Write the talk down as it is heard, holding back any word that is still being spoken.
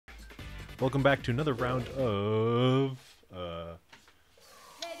Welcome back to another round of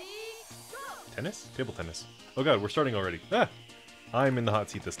tennis? Table tennis. Oh god, we're starting already. Ah! I'm in the hot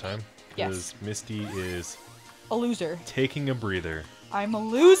seat this time. Because Yes. Misty is A loser. taking a breather. I'm a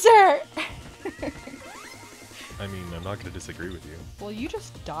loser! I mean, I'm not going to disagree with you. Well, you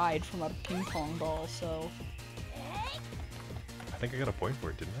just died from a ping-pong ball, so... I think I got a point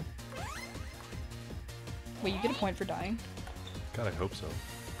for it, didn't I? Wait, you get a point for dying? God, I hope so.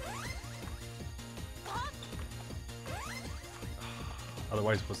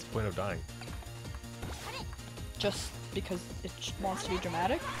 Otherwise, what's the point of dying? Just because it wants to be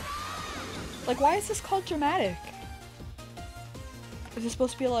dramatic? Like, why is this called dramatic? Is it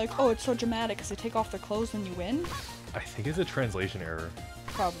supposed to be like, oh, it's so dramatic because they take off their clothes and you win? I think it's a translation error.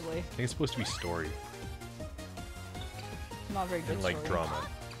 Probably. I think it's supposed to be story. Not very good And like story. drama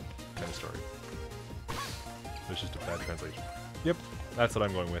kind of story. It's just a bad translation. Yep, that's what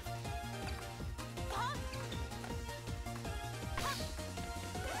I'm going with.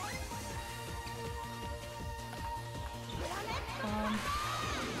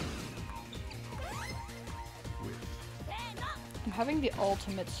 I'm having the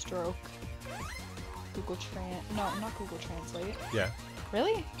ultimate stroke. No, not Google Translate. Yeah.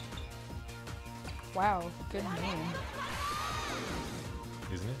 Really? Wow, good name.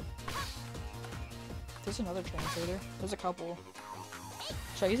 Isn't it? There's another translator. There's a couple.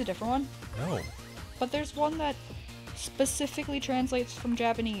 Should I use a different one? No. But there's one that specifically translates from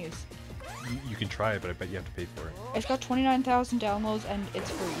Japanese. You can try it, but I bet you have to pay for it. It's got 29,000 downloads and it's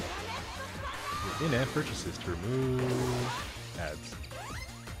free. In-app purchases to remove ads.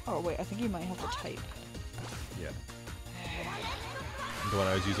 Oh wait, I think you might have to type. Yeah. The one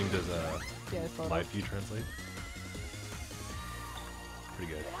I was using does Yeah, photo. live view translate.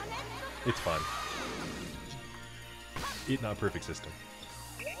 Pretty good. It's fun. It not perfect system.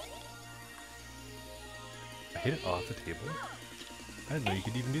 I hit it off the table. I didn't know you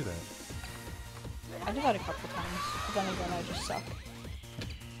could even do that. I did that a couple times, but then again I just suck.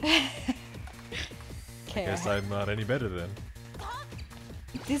 Okay. Guess I'm not any better then.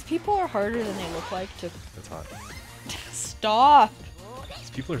 These people are harder than they look like to... That's hot. Stop! These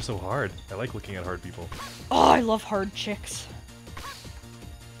people are so hard. I like looking at hard people. Oh, I love hard chicks.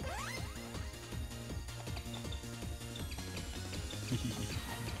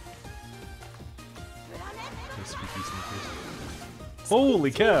 Those spooky sneakers.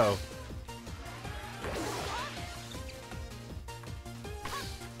 Holy cow!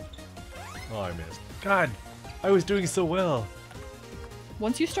 Oh, I missed. God! I was doing so well!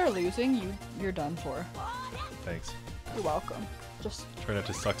 Once you start losing, you're done for. Thanks. You're welcome. Just Try not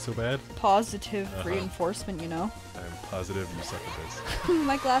to suck so bad. positive reinforcement, you know? I'm positive you suck at this.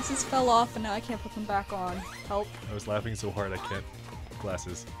 My glasses fell off and now I can't put them back on. Help. I was laughing so hard I can't.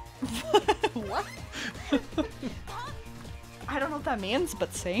 Glasses. What? I don't know what that means,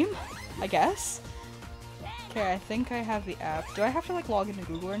 but same, I guess. Okay, I think I have the app. Do I have to like log into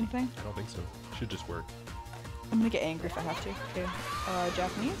Google or anything? I don't think so. Should just work. I'm gonna get angry if I have to. Okay.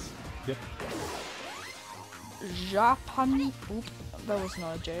 Japanese? Yep. Japan. Oop, that was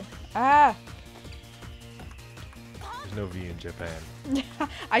not a J. Ah! There's no V in Japan.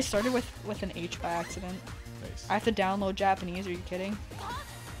 I started with an H by accident. Nice. I have to download Japanese, are you kidding?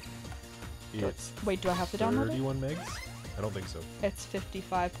 It's Wait, do I have to download it? 31 megs? I don't think so. It's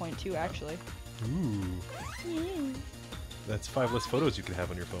 55.2 actually. Ooh. That's 5 less photos you could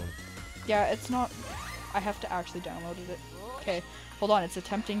have on your phone. Yeah, it's not... I have to actually download it. Okay, hold on, it's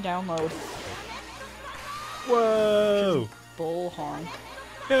attempting download. Whoa! Bull honk.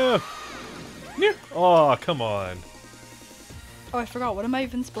 Yeah. Yeah. Oh, come on. Oh, I forgot, what am I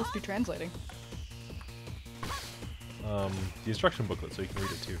even supposed to be translating? The instruction booklet so you can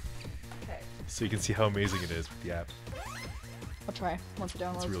read it too. Okay. So you can see how amazing it is with the app. I'll try, once it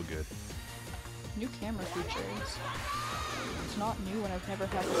downloads. It's real good. New camera features. It's not new and I've never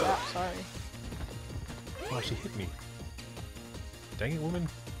had this app, sorry. Oh, she hit me. Dang it, woman.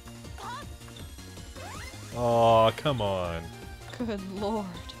 Oh, come on. Good lord.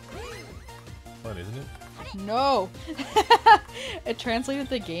 Fun, isn't it? No! It translated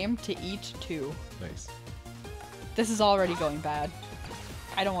the game to eat 2. Nice. This is already going bad.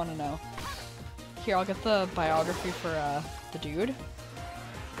 I don't want to know. Here, I'll get the biography for the dude. Dude.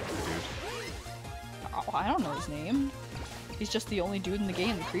 Oh, I don't know his name. He's just the only dude in the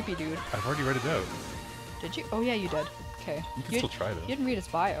game, the creepy dude. I've already read it out. Did you? Oh yeah, you did. Okay. You can still try though. You didn't read his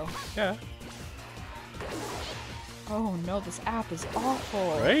bio. Yeah. Oh no, this app is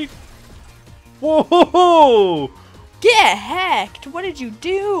awful. Right? Whoa! Get hacked! What did you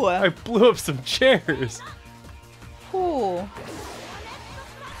do? I blew up some chairs. Cool.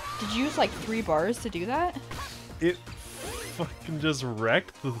 Did you use like 3 bars to do that? It fucking just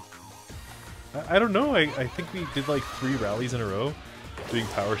wrecked the... I don't know, I think we did like 3 rallies in a row doing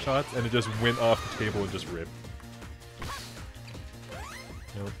power shots and it just went off the table and just ripped.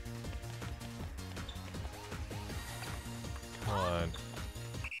 Nope. Come on.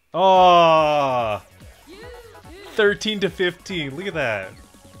 Oh! 13 to 15, look at that.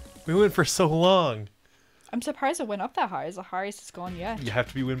 We went for so long. I'm surprised it went up that high. Is the highest it's gone yet? You have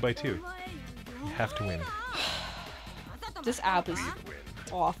to be win by 2. You have to win. This app is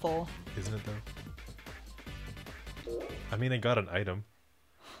awful. Isn't it though? I mean, I got an item.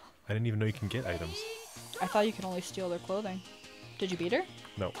 I didn't even know you can get items. I thought you could only steal their clothing. Did you beat her?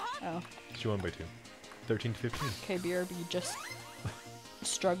 No. Oh. She won by 2. 13 to 15. Okay, BRB just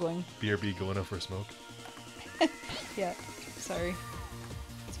struggling. BRB going out for a smoke. Yeah, sorry.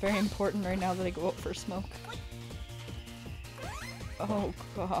 It's very important right now that I go out for a smoke. Oh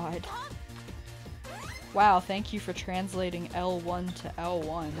god. Wow, thank you for translating L1 to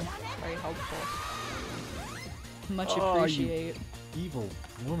L1. Very helpful. Much appreciate. You evil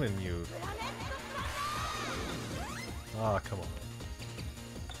woman, you. Ah, come on.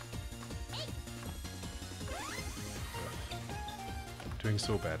 Doing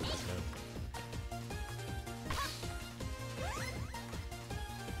so bad at this now.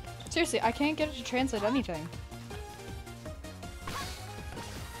 Seriously, I can't get it to translate anything.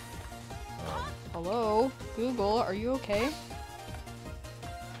 Hello? Google, are you okay?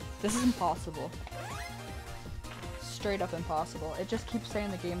 This is impossible. Straight up impossible. It just keeps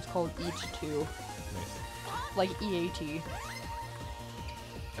saying the game's called Each2. Nice. Like EAT.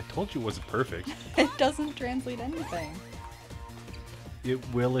 I told you it wasn't perfect. It doesn't translate anything. It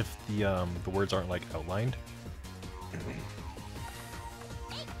will if the words aren't like outlined.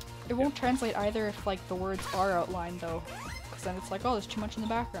 It won't translate either if like the words are outlined though. Because then it's like, oh, there's too much in the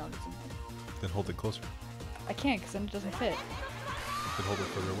background. Then hold it closer. I can't because then it doesn't fit. Then hold it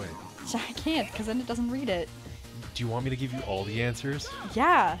further away. I can't because then it doesn't read it. Do you want me to give you all the answers?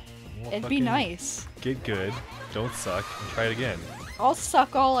 Yeah. Well, It'd be nice. Get good, don't suck, and try it again. I'll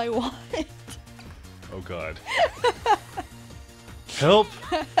suck all I want. Oh god. Help!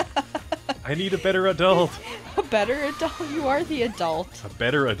 I need a better adult. A better adult? You are the adult. A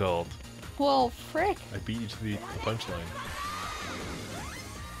better adult. Well, frick. I beat you to the punchline.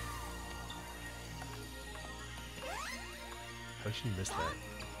 How did she miss that?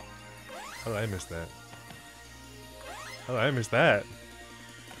 How did I miss that? How did I miss that?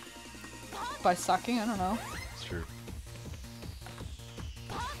 By sucking? I don't know. It's true.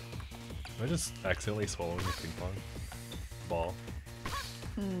 Am I just accidentally swallowing the ping pong ball?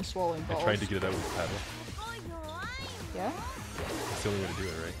 Swallowing balls. I tried to get it out with the paddle. Yeah? That's the only way to do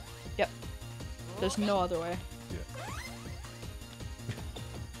it, right? Yep. There's no other way. Yeah.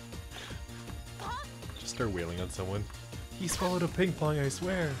 Just start wailing on someone. He swallowed a ping pong, I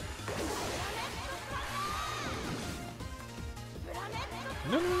swear.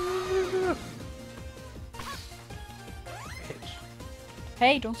 No, no, no, no, no. Bitch.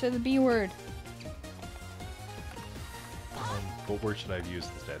 Hey, don't say the B word. What word should I have used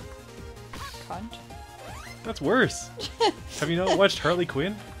instead? Cunt. That's worse. Have you not watched Harley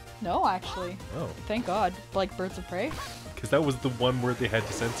Quinn? No, actually. Oh. Thank God. Like Birds of Prey? Because that was the one word they had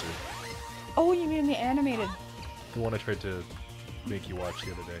to censor. Oh, you mean the animated? The one I tried to make you watch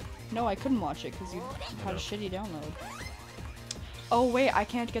the other day. No, I couldn't watch it because you had a shitty download. Oh wait, I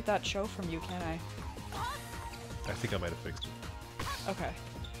can't get that show from you, can I? I think I might have fixed it. Okay.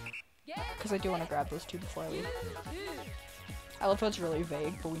 Because I do want to grab those two before I leave. I love how it's really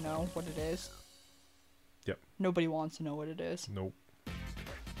vague, but we know what it is. Yep. Nobody wants to know what it is. Nope.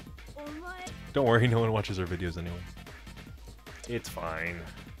 Don't worry, no one watches our videos anyway. It's fine.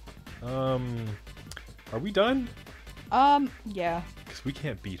 Are we done? Yeah. Because we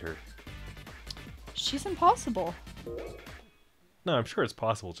can't beat her. She's impossible. No, I'm sure it's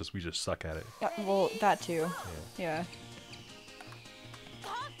possible, just we just suck at it. Yeah, well, that too. Yeah.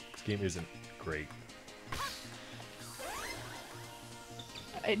 This game isn't great.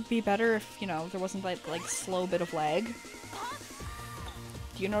 It'd be better if, you know, there wasn't that, like, slow bit of lag. Do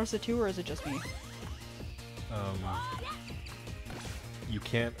you notice it too, or is it just me? You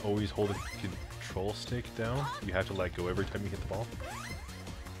can't always hold a control stick down. You have to let go every time you hit the ball.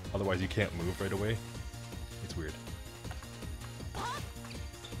 Otherwise you can't move right away. It's weird.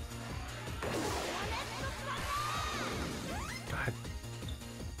 God.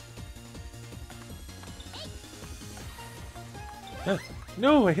 Huh.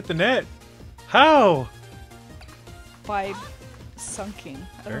 No, I hit the net! How? By sunking.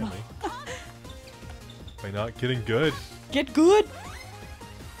 I don't know. Apparently. By not getting good. Get good!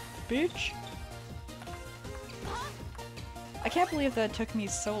 bitch. I can't believe that it took me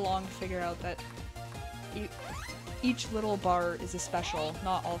so long to figure out that each little bar is a special,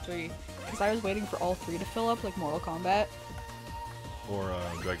 not all three. Because I was waiting for all three to fill up, like Mortal Kombat. Or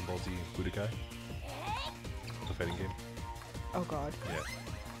Dragon Ball Z Budokai. The fighting game. Oh god.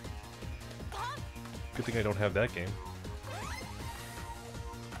 Yeah. Good thing I don't have that game.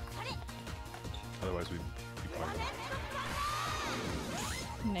 Otherwise we'd be playing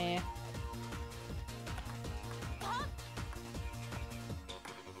it. Nah.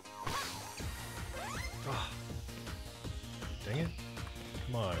 Dang it.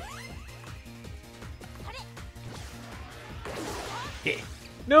 Come on. Yeah.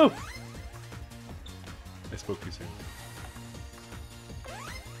 No! I spoke too soon.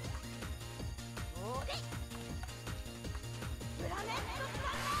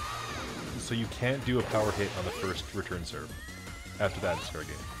 So you can't do a power hit on the first return serve. After that, it's fair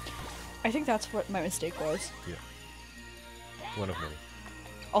game. I think that's what my mistake was. Yeah. One of many.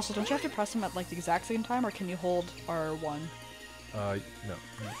 Also, don't you have to press them at like the exact same time, or can you hold R1? No,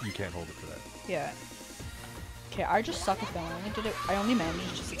 you can't hold it for that. Yeah. Okay, I just suck at them. I only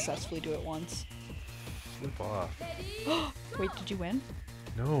managed to successfully do it once. Flip off. Wait, did you win?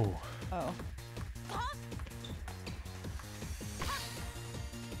 No. Oh.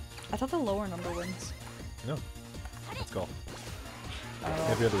 I thought the lower number wins. No. That's golf. Oh.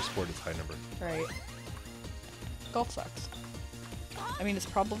 Every other sport is high number. Right. Golf sucks. I mean, it's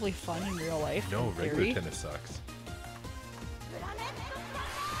probably fun in real life. No, in regular theory. tennis sucks.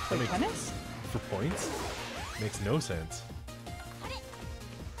 Wait, tennis? For points? Makes no sense.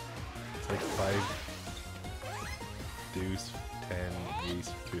 It's like 5 deuce, 10,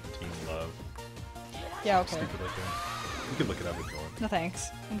 ace, 15, love. Yeah, okay. Stupid like that. You can look it up if you want. No thanks.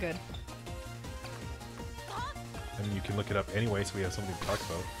 I'm good. I mean, you can look it up anyway, so we have something to talk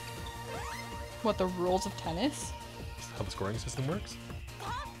about. What, the rules of tennis? How the scoring system works?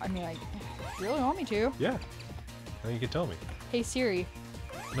 I mean, if you really want me to. Yeah. Now you can tell me. Hey Siri.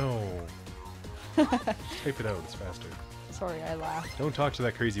 No. Type it out, it's faster. Sorry, I laughed. Don't talk to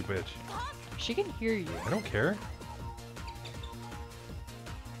that crazy bitch. She can hear you. I don't care.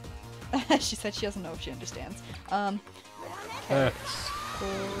 She said she doesn't know if she understands. Okay.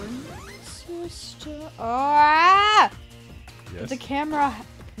 Scoring system. Ah! Yes. The camera.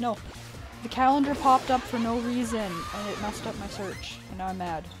 No. The calendar popped up for no reason, and it messed up my search. And now I'm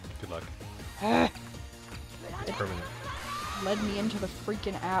mad. Good luck. It It's permanent. led me into the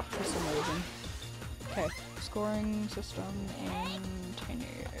freaking app for some reason. Okay. Scoring system in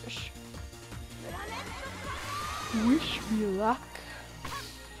tennis. Wish me luck.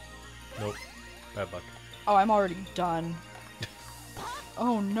 Nope. Bad luck. Oh, I'm already done.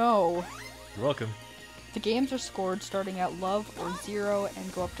 Oh no. You're welcome. The games are scored starting at love or 0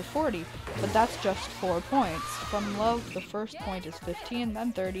 and go up to 40, but that's just 4 points. From love, the first point is 15,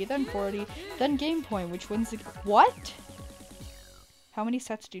 then 30, then 40, then game point, which wins the What? How many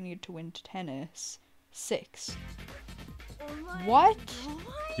sets do you need to win tennis? 6. What?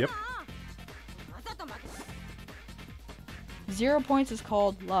 Yep. 0 points is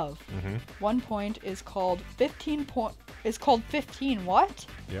called love. Mm-hmm. 1 point is called 15 is called 15. What?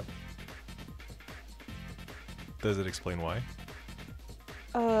 Yep. Does it explain why?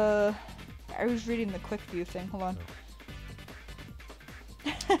 I was reading the quick view thing. Hold on.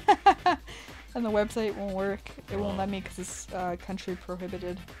 Oh. And the website won't work. It won't Oh. let me because it's country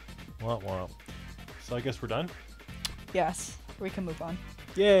prohibited. Womp womp. So I guess we're done? Yes, we can move on.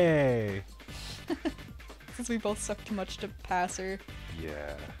 Yay! Since we both suck too much to pass or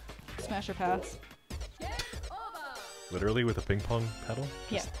Yeah. smash or pass. Literally with a ping pong paddle?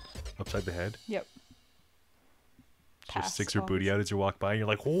 Yeah. Just upside the head? Yep. Just Pass sticks your songs. booty out as you walk by and you're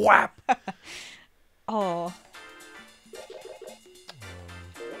like, whap! Oh,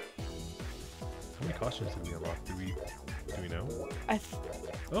 How many costumes did we unlock? Do we know?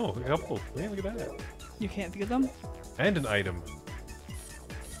 Oh, a couple. Yeah, look at that. you can't view them? And an item.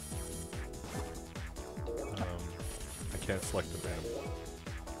 I can't select an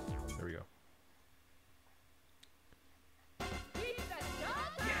item. There we go.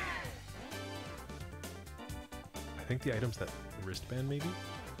 I think the item's that wristband, maybe?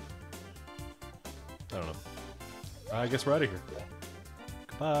 I don't know. I guess we're out of here.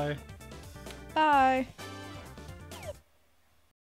 Goodbye. Bye.